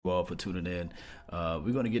you all for tuning in.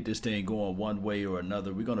 We're going to get this thing going one way or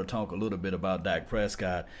another. We're going to talk a little bit about Dak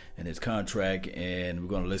Prescott and his contract, and we're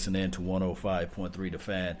going to listen in to 105.3 The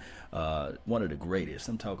Fan. One of the greatest.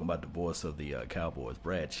 I'm talking about the voice of the Cowboys,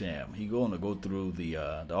 Brad Sham. He's going to go through the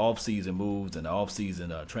off-season moves and the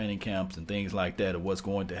off-season training camps and things like that of what's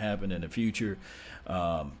going to happen in the future.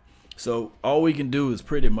 So all we can do is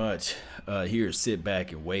pretty much here sit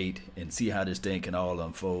back and wait and see how this thing can all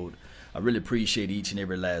unfold. I really appreciate each and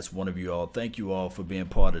every last one of you all. Thank you all for being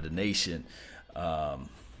part of the nation.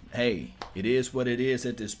 Hey, it is what it is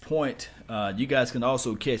at this point. You guys can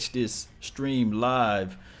also catch this stream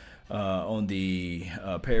live on the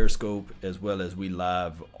Periscope, as well as we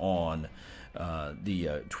live on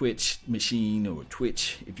the Twitch machine, or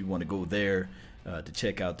Twitch if you want to go there to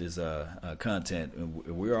check out this content.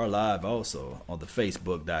 We are live also on the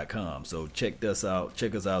Facebook.com. So check us out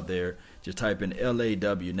there. Just type in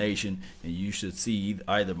LAW Nation, and you should see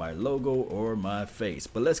either my logo or my face.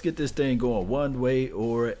 But let's get this thing going one way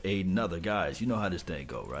or another. Guys, you know how this thing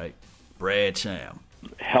go, right? Brad Sham.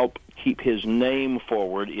 Help keep his name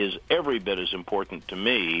forward is every bit as important to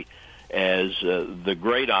me as the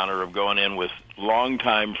great honor of going in with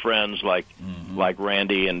longtime friends like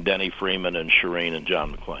Randy and Denny Freeman and Shireen and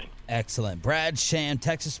John McClain. Excellent. Brad Sham,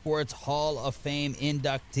 Texas Sports Hall of Fame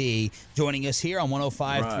inductee, joining us here on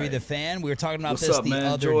 105.3 The Fan. We were talking about the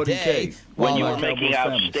other Jordan day. K. When you were making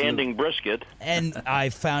outstanding brisket. And I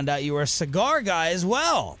found out you were a cigar guy as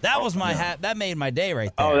well. That was my hat. That made my day right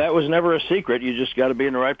there. Oh, that was never a secret. You just got to be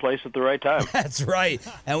in the right place at the right time. That's right.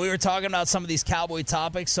 And we were talking about some of these Cowboy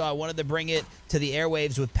topics, so I wanted to bring it to the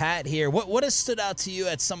airwaves with Pat here. What has stood out to you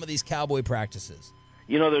at some of these Cowboy practices?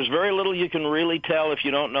 You know, there's very little you can really tell if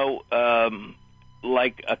you don't know,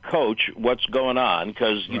 like a coach, what's going on,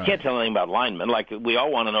 because you can't tell anything about linemen. Like, we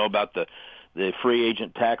all want to know about the free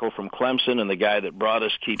agent tackle from Clemson, and the guy that brought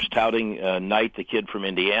us keeps touting Knight, the kid from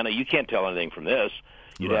Indiana. You can't tell anything from this.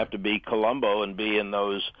 You'd have to be Columbo and be in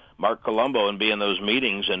those, Mark Columbo, and be in those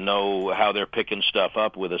meetings and know how they're picking stuff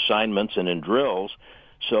up with assignments and in drills.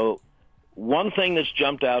 So one thing that's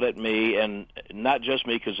jumped out at me, and not just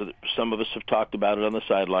me, because some of us have talked about it on the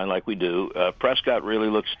sideline like we do, Prescott really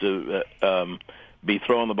looks to be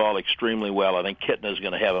throwing the ball extremely well. I think Kitna is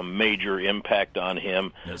going to have a major impact on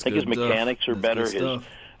him. I think his mechanics are better.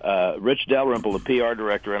 Rich Dalrymple, the PR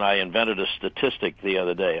director, and I invented a statistic the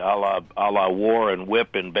other day, a la WAR and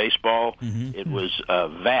WHIP in baseball. It was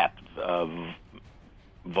VAT,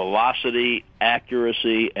 velocity,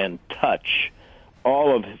 accuracy, and touch.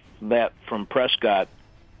 All of that from Prescott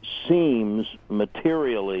seems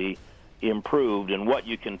materially improved in what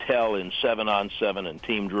you can tell in 7-on-7 and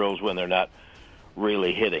team drills when they're not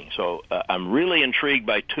really hitting. So I'm really intrigued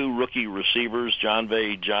by two rookie receivers, John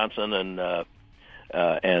Vay Johnson and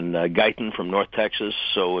Guyton from North Texas.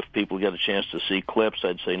 So if people get a chance to see clips,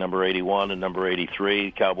 I'd say number 81 and number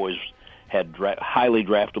 83. Cowboys had highly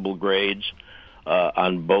draftable grades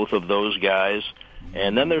on both of those guys.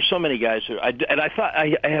 And then there's so many guys who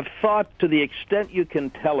I have thought, to the extent you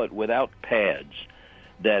can tell it without pads,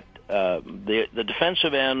 that the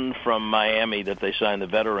defensive end from Miami that they signed, the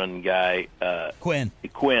veteran guy Quinn,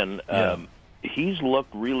 he's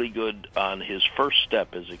looked really good on his first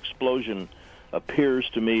step. His explosion appears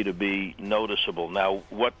to me to be noticeable. Now,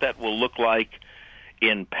 what that will look like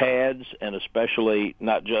in pads, and especially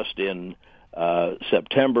not just in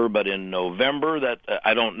September, but in November, that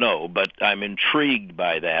I don't know, but I'm intrigued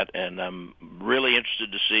by that, and I'm really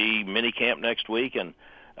interested to see minicamp next week, and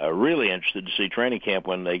really interested to see training camp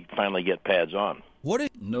when they finally get pads on.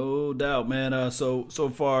 No doubt, man. So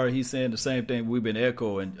far he's saying the same thing we've been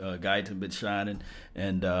echoing. Guyton been shining,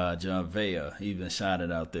 and John Vaya, he's been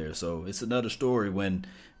shining out there. So it's another story when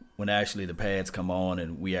actually the pads come on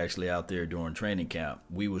and we actually out there during training camp.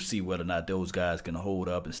 We will see whether or not those guys can hold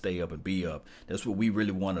up and stay up and be up. That's what we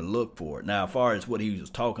really want to look for. Now, as far as what he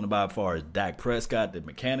was talking about, as far as Dak Prescott, the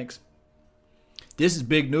mechanics, this is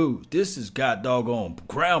big news. This is doggone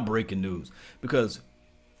groundbreaking news, because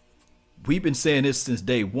we've been saying this since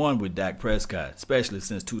day one with Dak Prescott, especially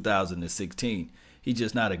since 2016. He's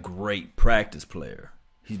just not a great practice player.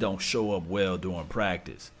 He don't show up well during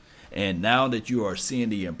practice. And now that you are seeing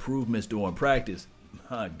the improvements during practice,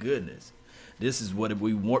 my goodness, this is what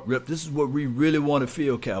we want. This is what we really want to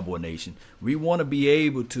feel, Cowboy Nation. We want to be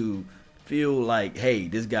able to feel like, hey,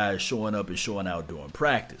 this guy is showing up and showing out during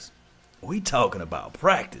practice. We talking about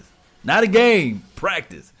practice, not a game,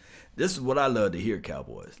 practice. This is what I love to hear,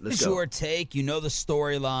 Cowboys. Let's go. Your take, the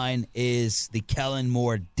storyline is the Kellen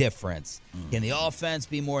Moore difference. Can the offense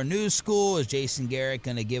be more new school? Is Jason Garrett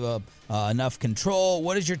going to give up enough control?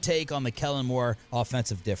 What is your take on the Kellen Moore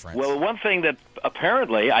offensive difference? Well, one thing that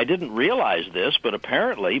apparently, I didn't realize this, but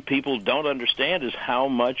apparently people don't understand is how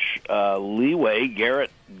much leeway Garrett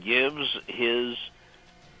gives his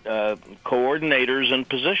coordinators and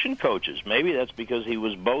position coaches. Maybe that's because he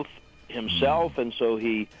was both himself, and so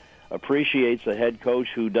he appreciates a head coach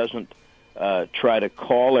who doesn't try to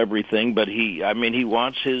call everything, but he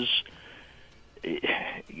wants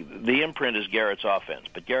the imprint is Garrett's offense,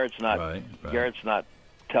 but Garrett's not right. Garrett's not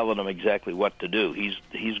telling them exactly what to do.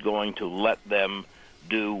 He's going to let them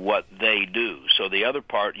do what they do. So the other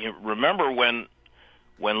part, remember when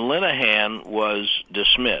Linehan was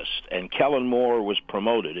dismissed and Kellen Moore was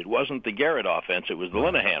promoted, it wasn't the Garrett offense, it was the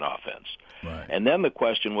Linehan offense. Right. And then the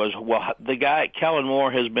question was, well, the guy, Kellen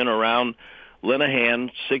Moore, has been around Linehan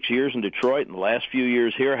 6 years in Detroit and the last few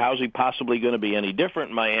years here. How's he possibly going to be any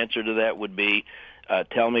different? My answer to that would be,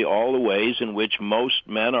 tell me all the ways in which most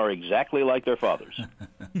men are exactly like their fathers.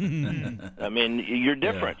 I mean, you're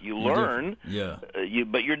different. Yeah. You learn,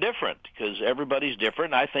 but you're different because everybody's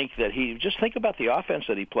different. I think that just think about the offense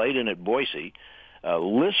that he played in at Boise.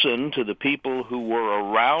 Listen to the people who were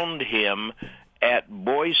around him at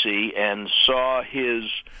Boise and saw his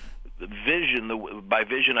vision. By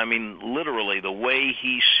vision, I mean literally the way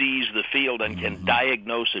he sees the field and can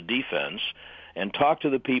diagnose a defense, and talk to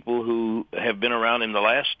the people who have been around him the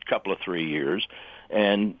last couple of 3 years.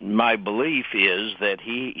 And my belief is that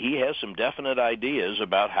he has some definite ideas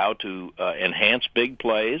about how to enhance big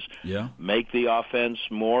plays, make the offense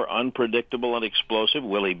more unpredictable and explosive.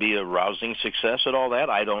 Will he be a rousing success at all that?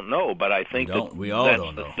 I don't know, but I think that's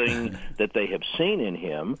the thing that they have seen in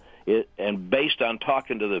him. And based on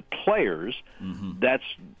talking to the players, that's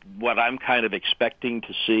what I'm kind of expecting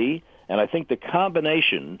to see. And I think the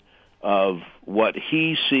combination of what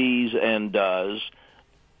he sees and does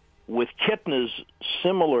with Kitna's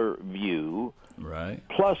similar view,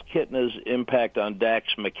 plus Kitna's impact on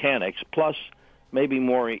Dak's mechanics, plus maybe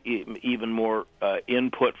even more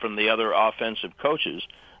input from the other offensive coaches,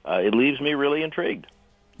 it leaves me really intrigued.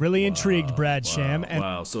 Really intrigued, Brad Sham.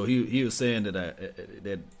 And so he was saying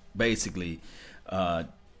that basically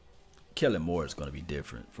Kellen Moore is going to be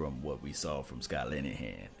different from what we saw from Scott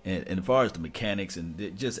Linehan. And as far as the mechanics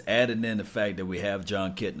and just adding in the fact that we have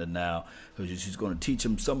John Kitna now, who's going to teach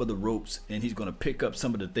him some of the ropes, and he's going to pick up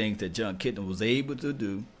some of the things that John Kitna was able to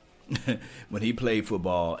do when he played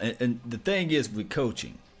football. And the thing is with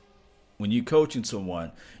coaching, when you're coaching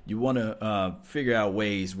someone, you want to figure out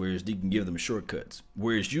ways where you can give them shortcuts.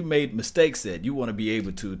 Whereas you made mistakes that you want to be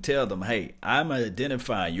able to tell them, hey, I'm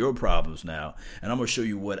identifying your problems now, and I'm going to show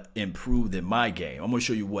you what improved in my game. I'm going to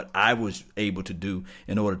show you what I was able to do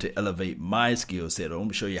in order to elevate my skill set. I'm going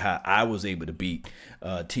to show you how I was able to beat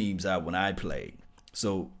teams out when I played.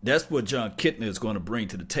 So that's what John Kitna is going to bring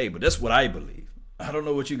to the table. That's what I believe. I don't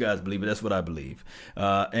know what you guys believe, but that's what I believe.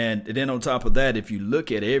 And then on top of that, if you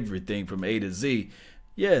look at everything from A to Z,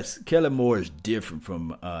 yes, Kellen Moore is different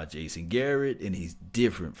from Jason Garrett, and he's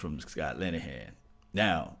different from Scott Linehan.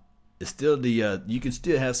 Now, it's still you can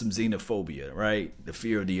still have some xenophobia, right? The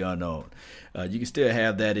fear of the unknown. You can still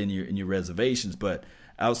have that in your reservations, but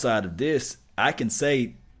outside of this, I can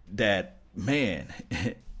say that, man,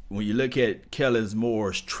 when you look at Kellen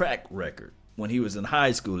Moore's track record, when he was in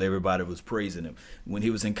high school, everybody was praising him. When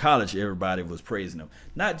he was in college, everybody was praising him.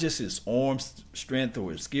 Not just his arm strength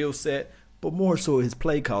or his skill set, but more so his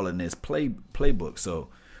play calling, his playbook. So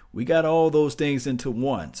we got all those things into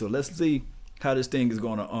one. So let's see how this thing is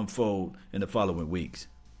going to unfold in the following weeks.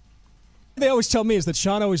 They always tell me is that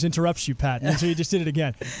Sean always interrupts you, Pat, and so you just did it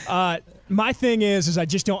again. My thing is I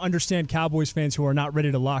just don't understand Cowboys fans who are not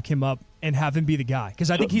ready to lock him up and have him be the guy, because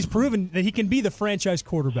I think he's proven that he can be the franchise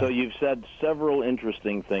quarterback. So you've said several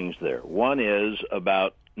interesting things there. One is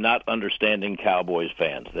about not understanding Cowboys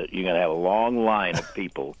fans, that you're going to have a long line of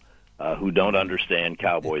people who don't understand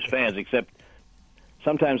Cowboys fans, except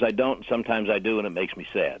sometimes I don't, sometimes I do, and it makes me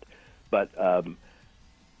sad. But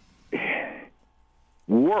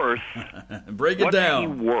worth. Break it down.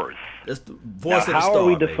 What's he worth? That's the voice of the how star, are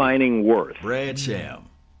we baby. defining worth? Brad Sham.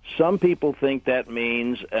 Some people think that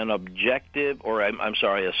means an objective, or I'm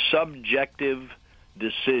sorry, a subjective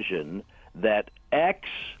decision that X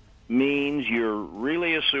means you're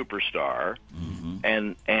really a superstar,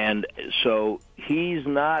 and so he's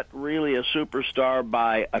not really a superstar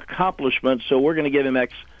by accomplishment, so we're going to give him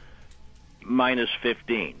X minus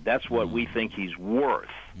 15. That's what we think he's worth.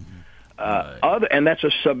 And that's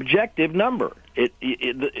a subjective number.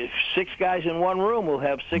 If 6 guys in one room will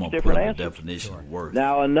have 6 different answers. Definition of worth.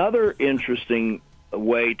 Now, another interesting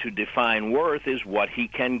way to define worth is what he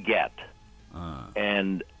can get.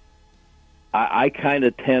 And I kind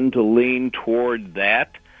of tend to lean toward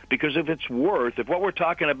that, because if what we're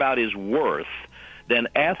talking about is worth, then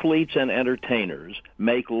athletes and entertainers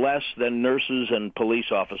make less than nurses and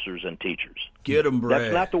police officers and teachers. Get them, Brad.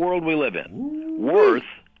 That's not the world we live in. Ooh. Worth,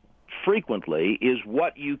 frequently, is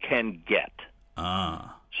what you can get.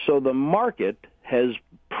 So the market has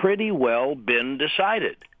pretty well been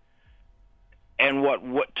decided. And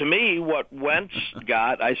what to me, what Wentz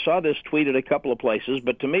got, I saw this tweeted a couple of places,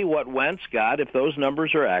 but to me, what Wentz got, if those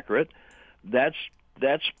numbers are accurate, that's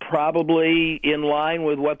probably in line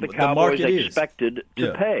with what the Cowboys expected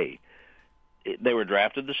to pay. They were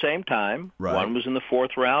drafted the same time. Right. One was in the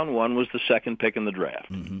 4th round. One was the 2nd pick in the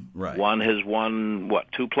draft. Mm-hmm. Right. One has won,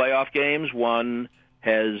 2 playoff games. One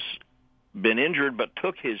has been injured but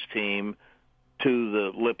took his team to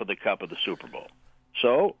the lip of the cup of the Super Bowl.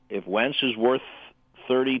 So if Wentz is worth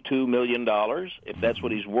 $32 million, if that's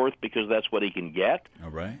what he's worth because that's what he can get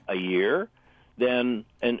a year, then,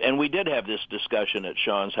 and we did have this discussion at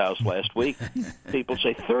Sean's house last week. People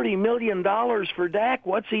say, $30 million for Dak?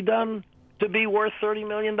 What's he done to be worth $30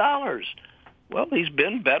 million? Well, he's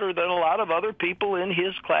been better than a lot of other people in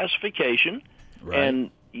his classification, and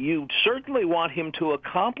you certainly want him to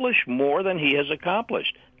accomplish more than he has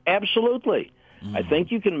accomplished. Absolutely. I think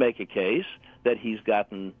you can make a case that he's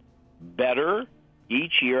gotten better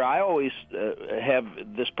each year. I always have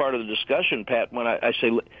this part of the discussion, Pat, when I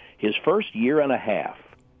say his first year and a half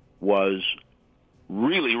was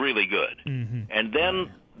really, really good. Mm-hmm. And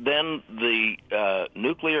then the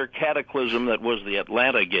nuclear cataclysm that was the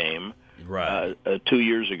Atlanta game 2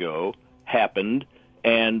 years ago happened,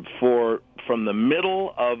 and from the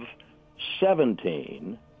middle of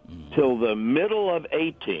 17 till the middle of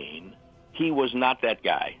 18, he was not that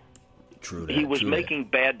guy. True that, he was making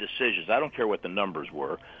bad decisions. I don't care what the numbers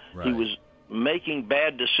were. Right. He was making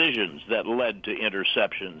bad decisions that led to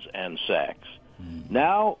interceptions and sacks.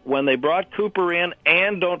 Now, when they brought Cooper in,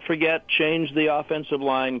 and don't forget, changed the offensive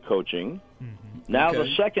line coaching, now the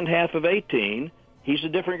second half of 18, he's a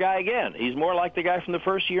different guy again. He's more like the guy from the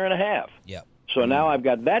first year and a half. Yep. So now I've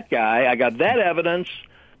got that guy, I got that evidence,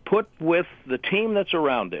 put with the team that's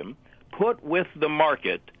around him, put with the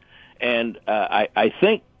market, and I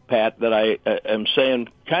think, Pat, that I am saying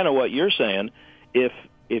kind of what you're saying. If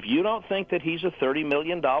you don't think that he's a $30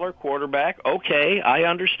 million quarterback, okay, I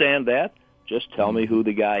understand that. Just tell me who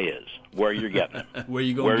the guy is, where you're getting him. Where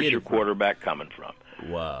you going Where's to get your it from? quarterback coming from?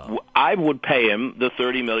 Wow. I would pay him the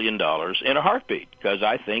 $30 million in a heartbeat, because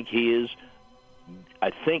I think he is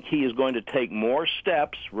going to take more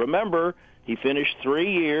steps. Remember, he finished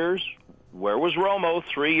 3 years. Where was Romo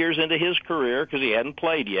 3 years into his career, because he hadn't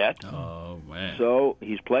played yet? Oh, man. So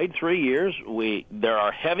he's played 3 years. There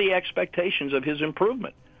are heavy expectations of his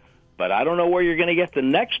improvement. But I don't know where you're going to get the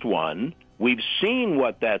next one. We've seen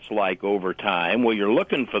what that's like over time, where you're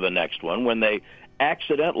looking for the next one, when they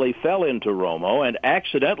accidentally fell into Romo and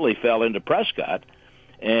accidentally fell into Prescott.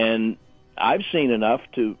 And I've seen enough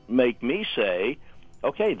to make me say,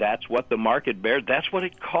 okay, that's what the market bears. That's what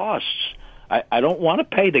it costs. I don't want to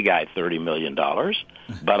pay the guy $30 million,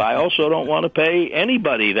 but I also don't want to pay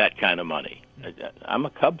anybody that kind of money. I'm a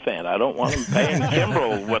Cub fan. I don't want them paying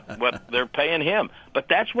Kimbrel what they're paying him. But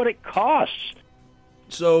that's what it costs.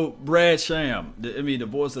 So, Brad Sham, the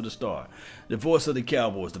voice of the star, the voice of the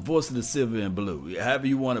Cowboys, the voice of the silver and blue, however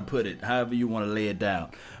you want to put it, however you want to lay it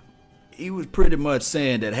down, he was pretty much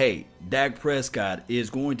saying that, hey, Dak Prescott is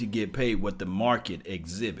going to get paid what the market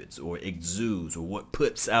exhibits or exudes or what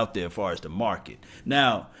puts out there as far as the market.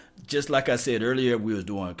 Now, just like I said earlier, we was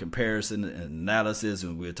doing comparison and analysis,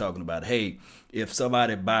 and we were talking about, hey, if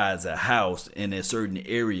somebody buys a house in a certain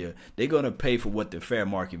area, they're going to pay for what the fair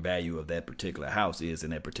market value of that particular house is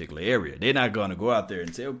in that particular area. They're not going to go out there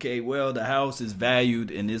and say, okay, well, the house is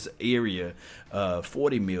valued in this area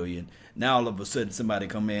 $40 million. Now all of a sudden somebody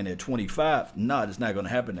come in at 25. No, it's not going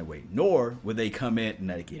to happen that way. Nor will they come in, and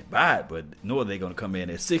they can't buy it, but nor are they going to come in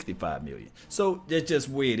at 65 million. So that's just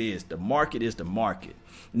the way it is. The market is the market.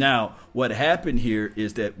 Now, what happened here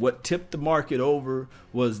is that what tipped the market over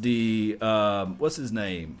was the what's his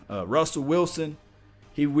name, Russell Wilson.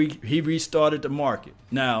 He restarted the market.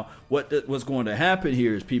 Now, what's going to happen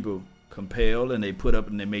here is people compel and they put up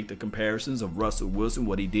and they make the comparisons of Russell Wilson,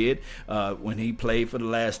 what he did when he played for the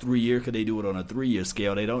last 3 years, because they do it on a 3-year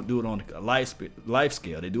scale. They don't do it on a life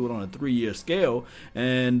scale. They do it on a 3-year scale,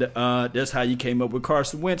 and that's how you came up with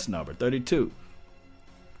Carson Wentz number 32.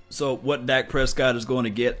 So what Dak Prescott is going to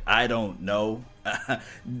get, I don't know.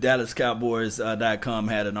 DallasCowboys.com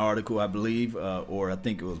had an article, I believe, or I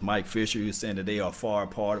think it was Mike Fisher, who was saying that they are far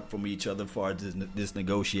apart from each other as far as this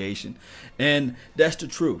negotiation. And that's the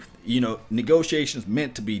truth. You know, negotiations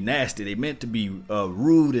meant to be nasty. They meant to be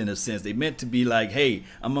rude in a sense. They meant to be like, hey,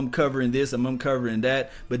 I'm uncovering this, I'm uncovering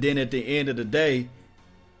that. But then at the end of the day,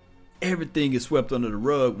 everything is swept under the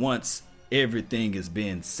rug once everything is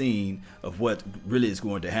being seen of what really is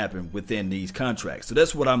going to happen within these contracts. So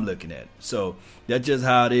that's what I'm looking at. So that's just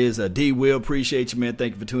how it is. D. Will, appreciate you, man.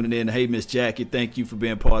 Thank you for tuning in. Hey, Miss Jackie, thank you for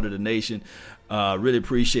being part of the nation. Really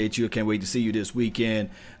appreciate you. Can't wait to see you this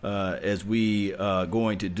weekend as we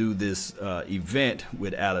going to do this event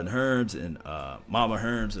with Alan Hearns and Mama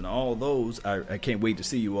Hearns and all those. I can't wait to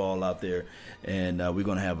see you all out there, and we're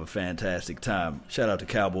going to have a fantastic time. Shout out to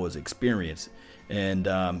Cowboys Experience. And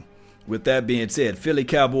with that being said, Philly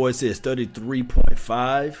Cowboys says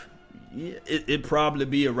 33.5. Yeah, it'd probably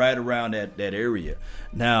be right around that area.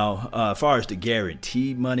 Now, as far as the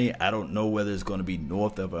guaranteed money, I don't know whether it's going to be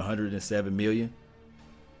north of $107 million.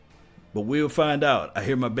 But we'll find out. I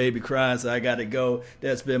hear my baby crying, so I got to go.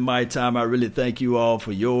 That's been my time. I really thank you all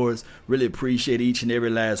for yours. Really appreciate each and every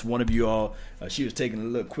last one of you all. She was taking a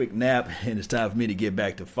little quick nap, and it's time for me to get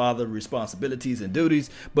back to father responsibilities and duties.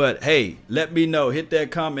 But, hey, let me know. Hit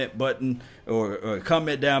that comment button or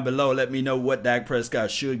comment down below. Let me know what Dak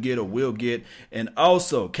Prescott should get or will get. And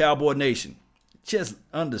also, Cowboy Nation, just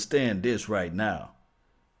understand this right now,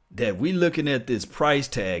 that we looking at this price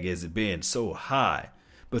tag as it being so high.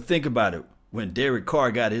 But think about it. When Derek Carr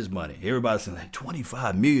got his money, everybody's saying like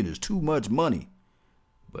 $25 million is too much money.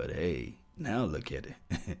 But hey, now look at it.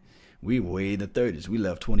 We were way in the 30s. We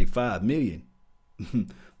left $25 million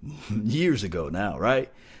years ago now, right?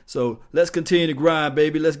 So let's continue to grind,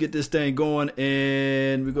 baby. Let's get this thing going,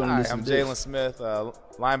 and we're going to listen to this. I'm Jalen Smith,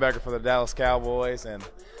 linebacker for the Dallas Cowboys, and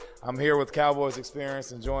I'm here with Cowboys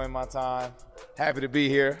Experience, enjoying my time. Happy to be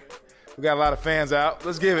here. We got a lot of fans out.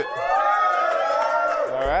 Let's give it.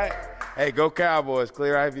 All right. Hey, go Cowboys.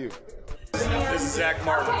 Clear eye view. This is Zach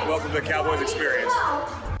Martin. Welcome to the Cowboys Experience.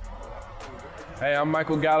 Hey, I'm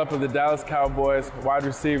Michael Gallup of the Dallas Cowboys, wide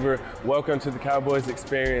receiver. Welcome to the Cowboys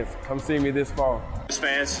Experience. Come see me this fall.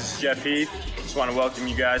 Fans, this is Jeff Heath. Just want to welcome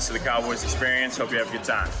you guys to the Cowboys Experience. Hope you have a good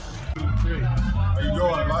time. How you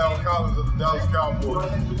doing? Lyle Collins of the Dallas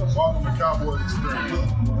Cowboys. Welcome to Cowboys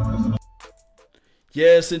Experience.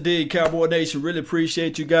 Yes, indeed, Cowboy Nation. Really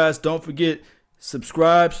appreciate you guys. Don't forget,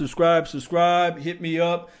 subscribe. Hit me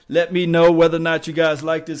up. Let me know whether or not you guys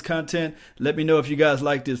like this content. Let me know if you guys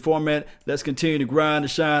like this format. Let's continue to grind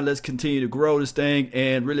and shine. Let's continue to grow this thing,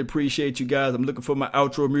 and really appreciate you guys. I'm looking for my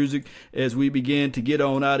outro music as we begin to get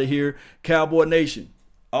on out of here. Cowboy Nation,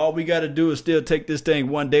 all we got to do is still take this thing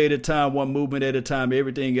one day at a time, one movement at a time.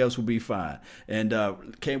 Everything else will be fine. And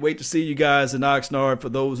can't wait to see you guys in Oxnard. For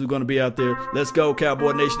those who are going to be out there, let's go,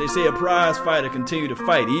 Cowboy Nation. They say a prize fighter continue to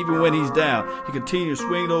fight. Even when he's down, he continue to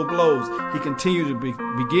swing those blows. He continue to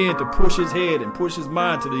begin to push his head and push his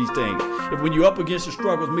mind to these things. If when you're up against the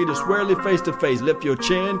struggles, meet us squarely face to face. Lift your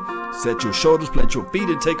chin, set your shoulders, plant your feet,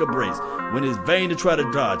 and take a brace. When it's vain to try to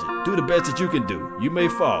dodge it, do the best that you can do. You may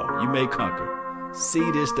fall, you may conquer.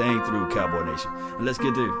 See this thing through, Cowboy Nation. And let's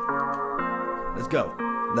get to it. Let's go.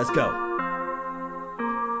 Let's go.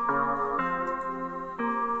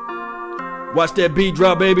 Watch that beat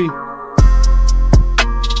drop, baby.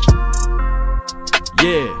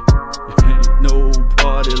 Yeah. Ain't no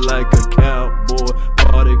party like a cowboy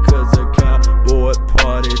party, 'cause a cowboy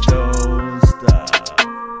party don't stop.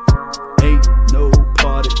 Ain't no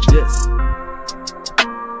party this.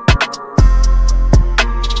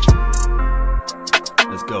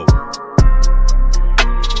 Let's go.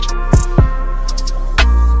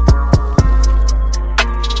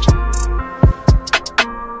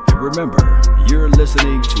 And remember, you're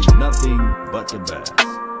listening to nothing but the best.